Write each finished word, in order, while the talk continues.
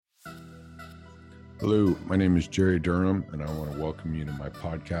Hello, my name is Jerry Durham, and I want to welcome you to my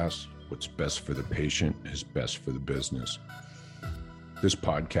podcast, What's Best for the Patient is Best for the Business. This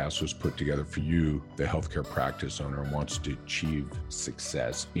podcast was put together for you, the healthcare practice owner who wants to achieve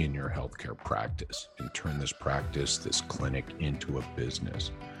success in your healthcare practice and turn this practice, this clinic, into a business.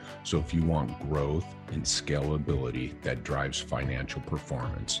 So if you want growth and scalability that drives financial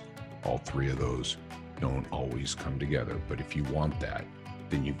performance, all three of those don't always come together. But if you want that,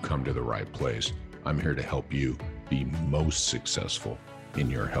 then you've come to the right place. I'm here to help you be most successful in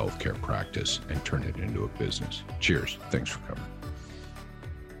your healthcare practice and turn it into a business. Cheers. Thanks for coming.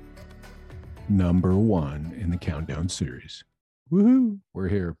 Number one in the countdown series. Woohoo! We're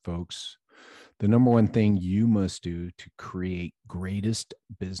here, folks. The number one thing you must do to create greatest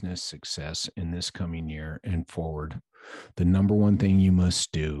business success in this coming year and forward, the number one thing you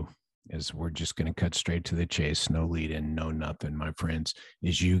must do is, we're just going to cut straight to the chase, no lead in, no nothing, my friends,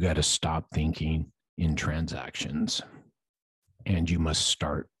 is you got to stop thinking in transactions and you must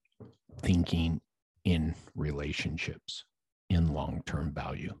start thinking in relationships, in long-term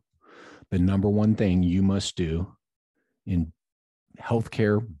value. The number one thing you must do in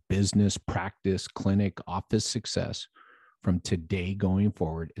healthcare, business, practice, clinic, office success from today going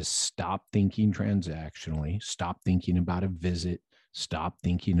forward is stop thinking transactionally, stop thinking about a visit, stop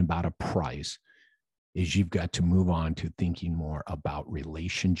thinking about a price. Is you've got to move on to thinking more about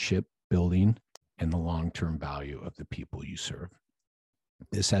relationship building and the long-term value of the people you serve.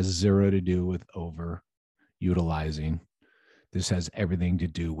 This has zero to do with over-utilizing. This has everything to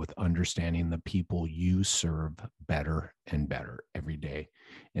do with understanding the people you serve better and better every day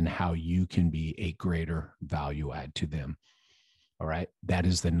and how you can be a greater value add to them. All right. That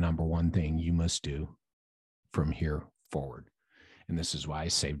is the number one thing you must do from here forward. And this is why I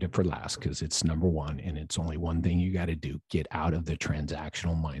saved it for last, because it's number one and it's only one thing you got to do. Get out of the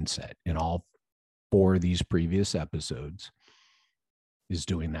transactional mindset. And all four of these previous episodes is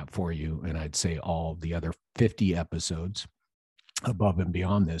doing that for you. And I'd say all the other 50 episodes above and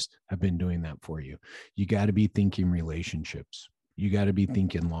beyond this have been doing that for you. You got to be thinking relationships. You got to be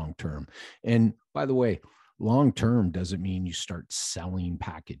thinking long-term. And by the way, long-term doesn't mean you start selling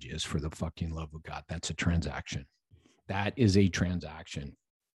packages for the fucking love of God. That's a transaction. That is a transaction,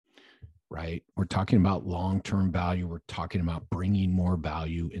 right? We're talking about long-term value. We're talking about bringing more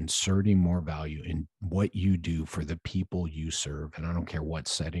value, inserting more value in what you do for the people you serve. And I don't care what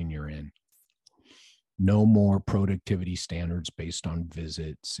setting you're in. No more productivity standards based on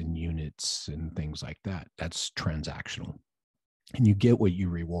visits and units and things like that. That's transactional. And you get what you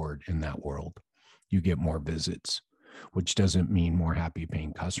reward in that world. You get more visits, which doesn't mean more happy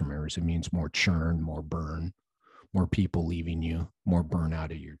paying customers. It means more churn, more burn, more people leaving you, more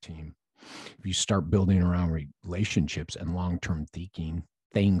burnout of your team. If you start building around relationships and long-term thinking,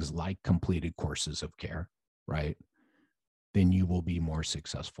 things like completed courses of care, right? Then you will be more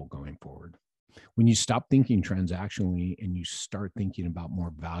successful going forward. When you stop thinking transactionally and you start thinking about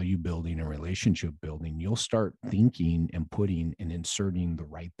more value building and relationship building, you'll start thinking and putting and inserting the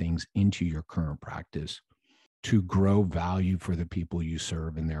right things into your current practice to grow value for the people you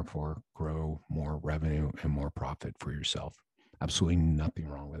serve and therefore grow more revenue and more profit for yourself. Absolutely nothing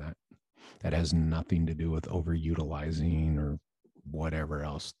wrong with that. That has nothing to do with overutilizing or whatever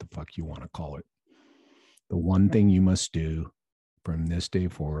else the fuck you want to call it. The one thing you must do from this day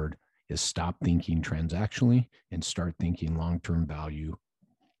forward is stop thinking transactionally and start thinking long-term value,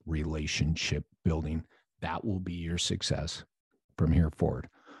 relationship building. That will be your success from here forward.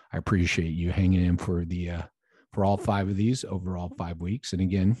 I appreciate you hanging in for all 5 of these over all 5 weeks. And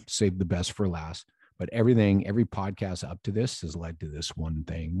again, save the best for last. But every podcast up to this has led to this one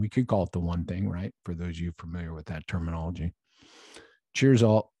thing. We could call it the one thing, right? For those of you familiar with that terminology. Cheers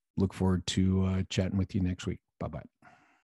all. Look forward to chatting with you next week. Bye-bye.